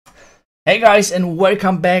Hey guys, and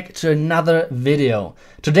welcome back to another video.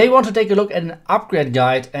 Today I want to take a look at an upgrade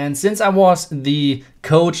guide, and since I was the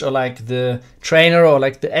coach or like the trainer or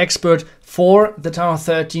like the expert for the Townhall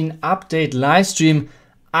 13 update live stream,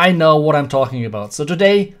 I know what I'm talking about. So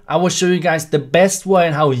today I will show you guys the best way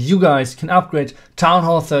and how you guys can upgrade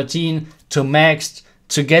Townhall 13 to maxed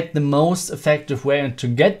to get the most effective way and to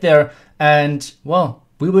get there. And well,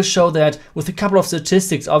 we will show that with a couple of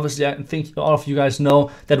statistics. Obviously, I think all of you guys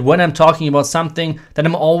know that when I'm talking about something, that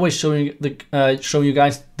I'm always showing you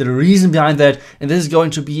guys the reason behind that. And this is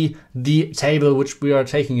going to be the table which we are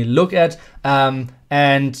taking a look at.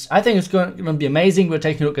 And I think it's going to be amazing. We're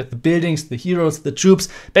taking a look at the buildings, the heroes, the troops,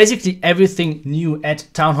 basically everything new at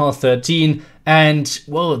Townhall 13. And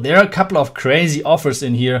well, there are a couple of crazy offers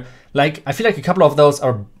in here. Like, I feel like a couple of those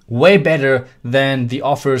are way better than the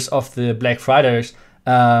offers of the Black Fridays.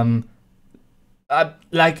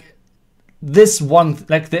 Like this one,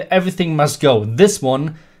 like the everything must go. This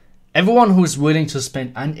one, everyone who's willing to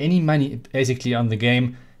spend any money basically on the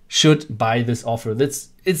game should buy this offer.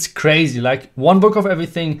 It's crazy. Like one book of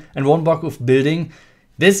everything and one book of building.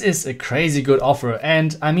 This is a crazy good offer.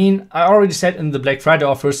 And I mean, I already said in the Black Friday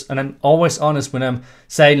offers, and I'm always honest when I'm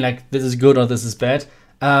saying like this is good or this is bad.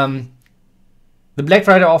 The Black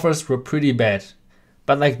Friday offers were pretty bad.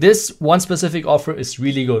 But like this one specific offer is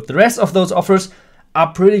really good. The rest of those offers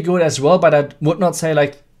are pretty good as well, but I would not say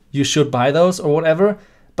like you should buy those or whatever.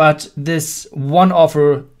 But this one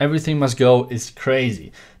offer, everything must go, is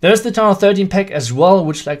crazy. There's the Townhall 13 pack as well,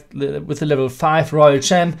 which like with the level 5 Royal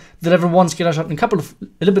Champ, the level 1 Scatter Shot, and a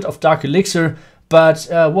little bit of Dark Elixir. But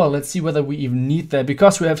well, let's see whether we even need that,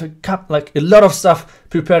 because we have a lot of stuff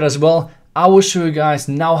prepared as well. I will show you guys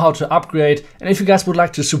now how to upgrade, and if you guys would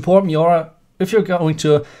like to support me, or if you're going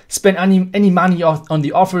to spend any money on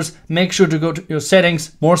the offers, make sure to go to your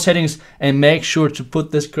settings, more settings, and make sure to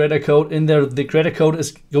put this creator code in there. The creator code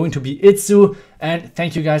is going to be ITSU, and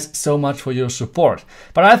thank you guys so much for your support.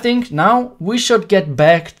 But I think now we should get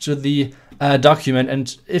back to the document,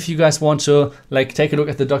 and if you guys want to like take a look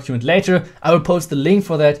at the document later, I will post the link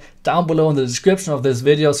for that down below in the description of this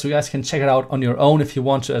video, so you guys can check it out on your own if you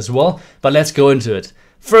want to as well. But let's go into it.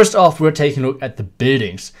 First off, we're taking a look at the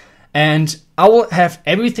buildings. And I will have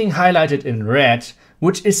everything highlighted in red,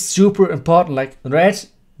 which is super important. Like red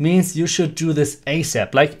means you should do this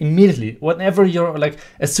ASAP, like immediately. Whenever you're like,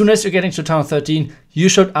 as soon as you're getting to Townhall 13, you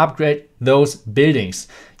should upgrade those buildings.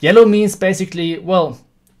 Yellow means basically, well,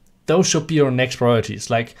 those should be your next priorities.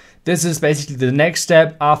 Like this is basically the next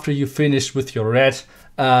step after you finish with your red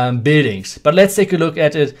buildings. But let's take a look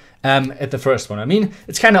at it at the first one. I mean,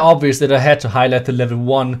 it's kind of obvious that I had to highlight the level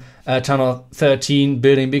 1 Townhall 13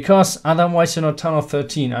 building, because otherwise you're not Townhall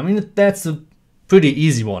 13. I mean, that's a pretty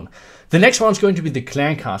easy one. The next one is going to be the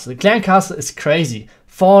clan castle. The clan castle is crazy.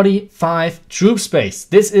 45 troop space.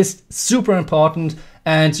 This is super important,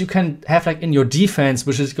 and you can have like in your defense,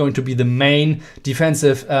 which is going to be the main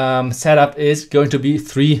defensive setup, is going to be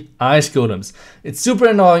 3 ice golems. It's super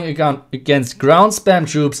annoying against ground spam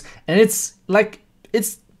troops, and it's like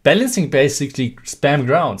it's balancing basically spam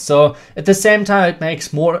ground. So at the same time, it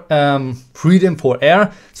makes more freedom for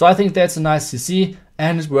air. So I think that's nice to see,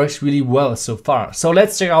 and it works really well so far. So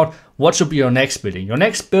let's check out what should be your next building. Your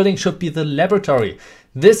next building should be the laboratory.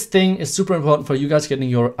 This thing is super important for you guys getting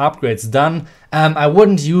your upgrades done. I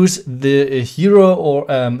wouldn't use the hero or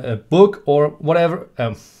a book or whatever.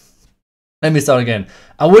 Let me start again.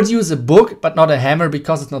 I would use a book, but not a hammer,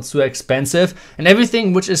 because it's not so expensive. And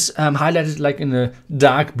everything which is highlighted like in a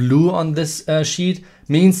dark blue on this sheet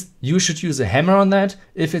means you should use a hammer on that.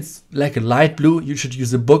 If it's like a light blue, you should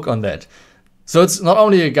use a book on that. So it's not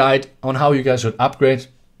only a guide on how you guys should upgrade,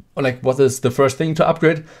 or like what is the first thing to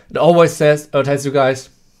upgrade. It always says, or tells you guys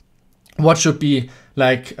what should be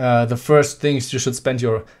like the first things you should spend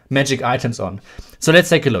your magic items on. So let's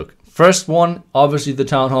take a look. First one, obviously the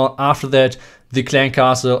town hall. After that, the clan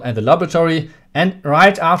castle and the laboratory. And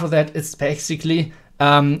right after that, it's basically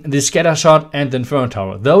the scatter shot and the inferno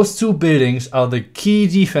tower. Those 2 buildings are the key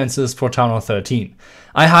defenses for Townhall 13.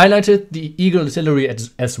 I highlighted the eagle artillery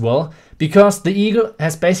as well, because the eagle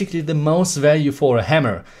has basically the most value for a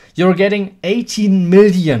hammer. You're getting 18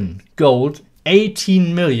 million gold,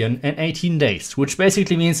 18 million in 18 days, which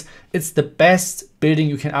basically means it's the best building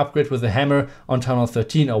you can upgrade with a hammer on Townhall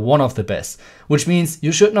 13, or one of the best. Which means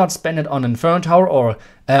you should not spend it on Inferno Tower or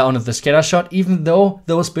on the Scatter Shot, even though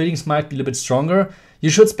those buildings might be a little bit stronger. You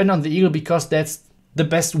should spend on the Eagle, because that's the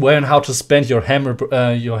best way on how to spend your hammer,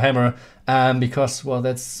 because well,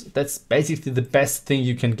 that's basically the best thing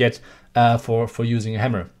you can get for using a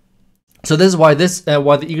hammer. So this is why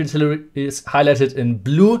why the Eagle Artillery is highlighted in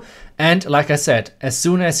blue. And like I said, as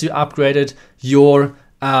soon as you upgraded your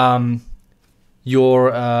how do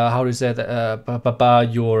you say that,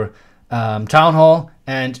 your Town Hall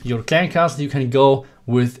and your Clan Castle, you can go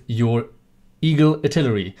with your Eagle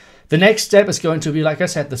Artillery. The next step is going to be, like I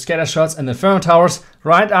said, the scatter shots and the Inferno Towers.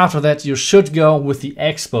 Right after that, you should go with the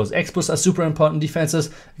Expos. Expos are super important defenses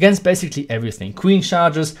against basically everything. Queen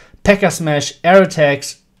charges, P.E.K.K.A. smash, air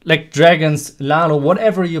attacks, like dragons, Lalo,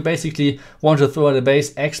 whatever you basically want to throw at the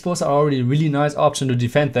base. Expos are already a really nice option to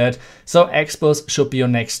defend that. So Expos should be your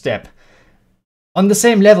next step. On the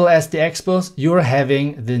same level as the Expos, you're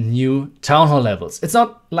having the new Town Hall levels. It's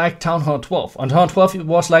not like Town Hall 12. On Town Hall 12, it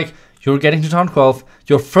was like you're getting to Town 12.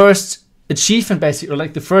 Your first achievement, basically, or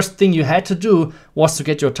like the first thing you had to do was to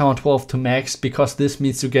get your Town 12 to max, because this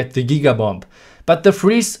means you get the Giga Bomb. But the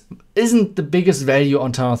freeze isn't the biggest value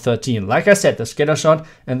on Town 13. Like I said, the Scatter Shot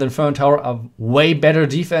and the Inferno Tower are way better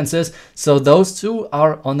defenses, so those two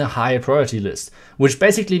are on the higher priority list, which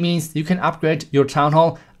basically means you can upgrade your Town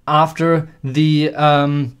Hall after the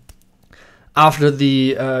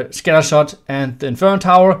Scatter Shot and the Inferno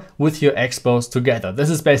Tower with your Expos together. This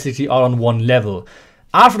is basically all on one level.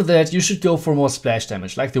 After that, you should go for more splash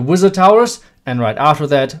damage, like the Wizard Towers, and right after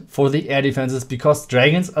that for the air defenses, because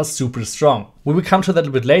dragons are super strong. We will come to that a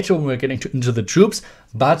bit later when we're getting into the troops,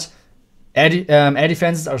 but air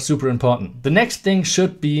defenses are super important. The next thing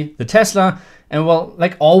should be the Tesla, and well,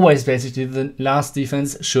 like always, basically the last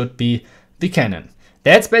defense should be the cannon.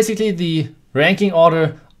 That's basically the ranking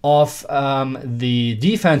order of the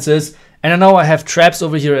defenses. And I know I have traps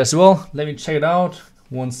over here as well. Let me check it out.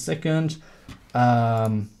 1 second.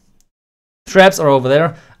 Traps are over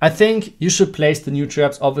there. I think you should place the new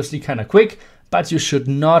traps obviously kind of quick, but you should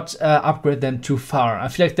not upgrade them too far. I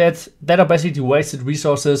feel like that are basically wasted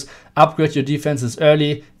resources. Upgrade your defenses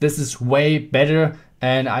early. This is way better,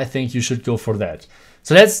 and I think you should go for that.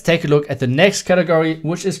 So let's take a look at the next category,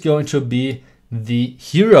 which is going to be the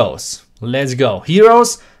heroes. Let's go.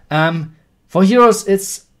 Heroes. For heroes,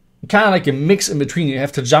 it's kind of like a mix in between. You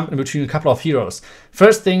have to jump in between a couple of heroes.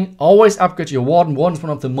 First thing, always upgrade your Warden. Warden is one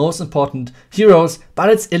of the most important heroes, but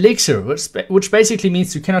it's Elixir, which basically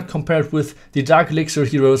means you cannot compare it with the Dark Elixir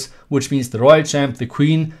heroes, which means the Royal Champ, the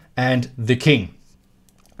Queen, and the King.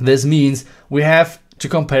 This means we have to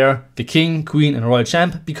compare the King, Queen, and Royal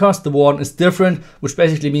Champ, because the Warden is different, which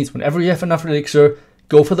basically means whenever you have enough Elixir,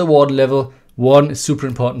 go for the Warden level. Warden is super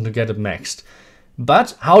important to get it maxed.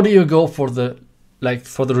 But how do you go for the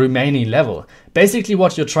remaining level? Basically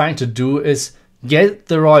what you're trying to do is get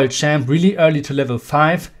the Royal Champ really early to level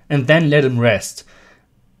 5 and then let him rest.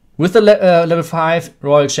 With the level 5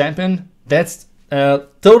 Royal Champion, that's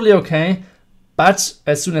totally okay, but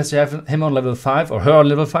as soon as you have him on level 5, or her on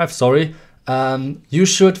level 5, sorry, you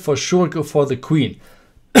should for sure go for the Queen.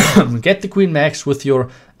 Get the Queen maxed with your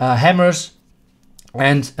hammers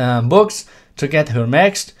and books to get her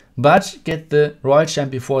maxed, but get the Royal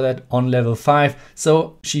Champ before that on level 5,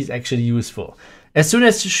 so she's actually useful. As soon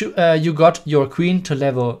as you got your Queen to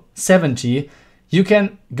level 70, you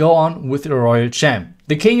can go on with your Royal Champ.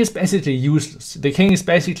 The King is basically useless. The King is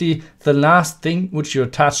basically the last thing which you're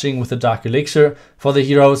touching with the Dark Elixir for the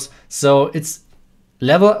heroes, so it's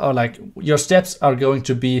level, or like your steps are going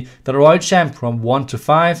to be the Royal Champ from 1 to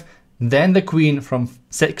 5, then the Queen from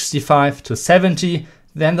 65 to 70,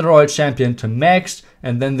 then the Royal Champion to max,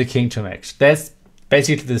 and then the King to max. That's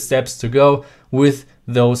basically the steps to go with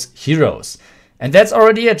those heroes. And that's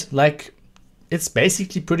already it. Like, it's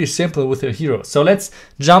basically pretty simple with your heroes. So let's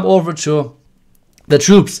jump over to the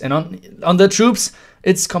troops. And on the troops,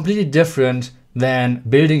 it's completely different than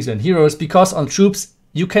buildings and heroes, because on troops,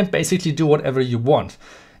 you can basically do whatever you want.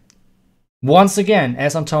 Once again,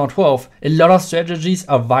 as on Town 12, a lot of strategies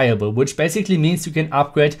are viable, which basically means you can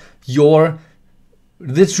upgrade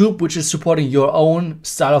the troop which is supporting your own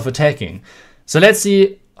style of attacking. So let's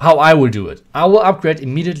see how I will do it. I will upgrade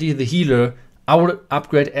immediately the healer. I will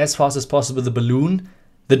upgrade as fast as possible the balloon,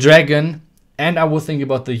 the dragon, and I will think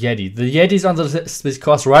about the Yeti. The Yeti is on the list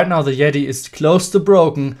because right now the Yeti is close to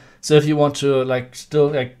broken. So if you want to still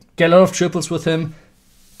get a lot of triples with him,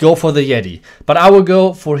 go for the Yeti. But I will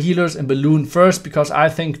go for healers and balloon first, because I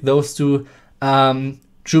think those two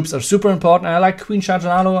troops are super important. I like Queen Charger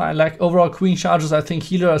Nano. I like overall Queen Chargers. I think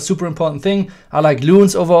healer are a super important thing. I like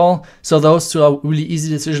loons overall. So those two are really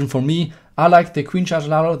easy decision for me. I like the Queen Charger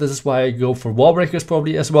Nano. This is why I go for Wallbreakers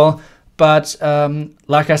probably as well. But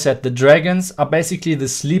like I said, the dragons are basically the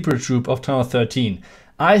sleeper troop of Town 13.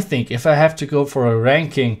 I think if I have to go for a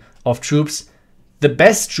ranking of troops, the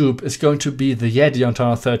best troop is going to be the Yeti on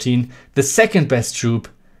Town 13. The second best troop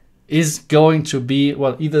is going to be,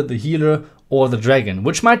 well, either the healer or the dragon,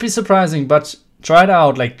 which might be surprising, but try it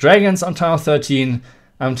out. Like dragons on Townhall 13,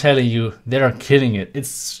 I'm telling you, they are killing it.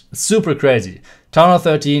 It's super crazy. Townhall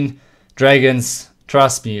 13, dragons,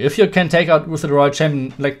 trust me. If you can take out with the Royal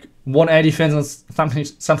Champion like 180 defense or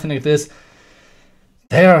something like this,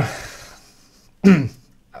 they're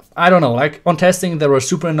I don't know, like on testing they were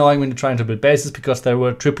super annoying when you're trying to build bases because they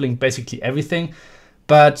were tripling basically everything.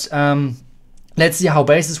 But let's see how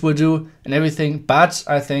bases will do and everything. But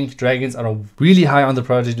I think dragons are really high on the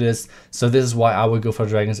priority list, so this is why I will go for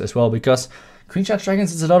dragons as well, because Queen Charge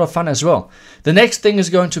Dragons is a lot of fun as well. The next thing is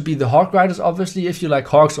going to be the Hawk Riders. Obviously, if you like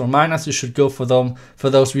Hawks or Miners, you should go for them, for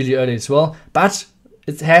those really early as well. But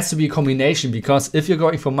it has to be a combination, because if you're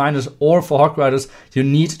going for Miners or for Hawk Riders, you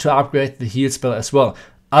need to upgrade the heal spell as well.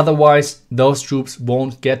 Otherwise, those troops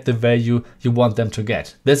won't get the value you want them to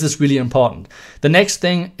get. This is really important. The next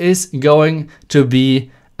thing is going to be,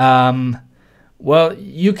 well,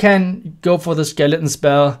 you can go for the skeleton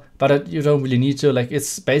spell, but you don't really need to. Like,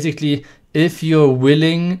 it's basically if you're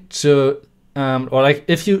willing to, or like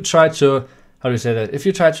if you try to, how do you say that? If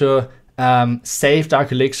you try to save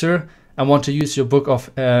Dark Elixir and want to use your book of,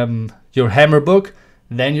 your hammer book,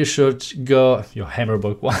 then you should go, your hammer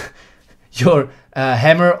book, your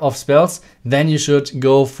hammer of spells, then you should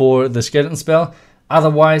go for the skeleton spell.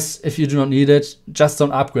 Otherwise, if you do not need it, just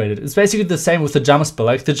don't upgrade it. It's basically the same with the jump spell.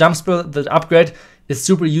 Like the jump spell, the upgrade is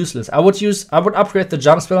super useless. I would upgrade the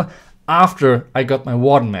jump spell after I got my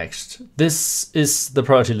warden maxed. This is the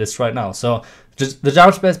priority list right now. So the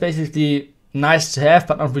jump spell is basically nice to have,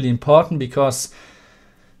 but not really important, because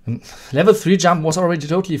level 3 jump was already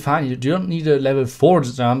totally fine. You don't need a level 4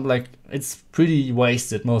 jump. Like, it's pretty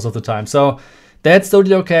wasted most of the time. So that's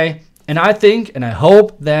totally okay. And I think and I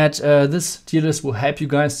hope that this tier list will help you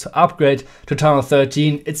guys to upgrade to Townhall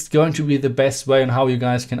 13. It's going to be the best way on how you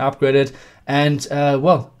guys can upgrade it. And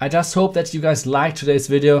well, I just hope that you guys liked today's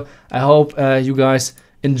video. I hope you guys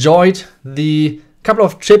enjoyed the couple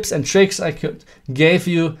of tips and tricks I gave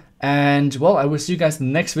you. And well, I will see you guys in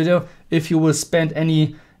the next video. If you will spend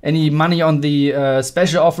any money on the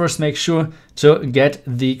special offers, make sure to get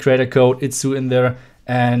the creator code ITSU in there.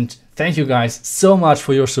 And thank you guys so much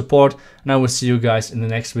for your support, and I will see you guys in the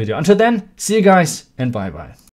next video. Until then, see you guys and bye bye.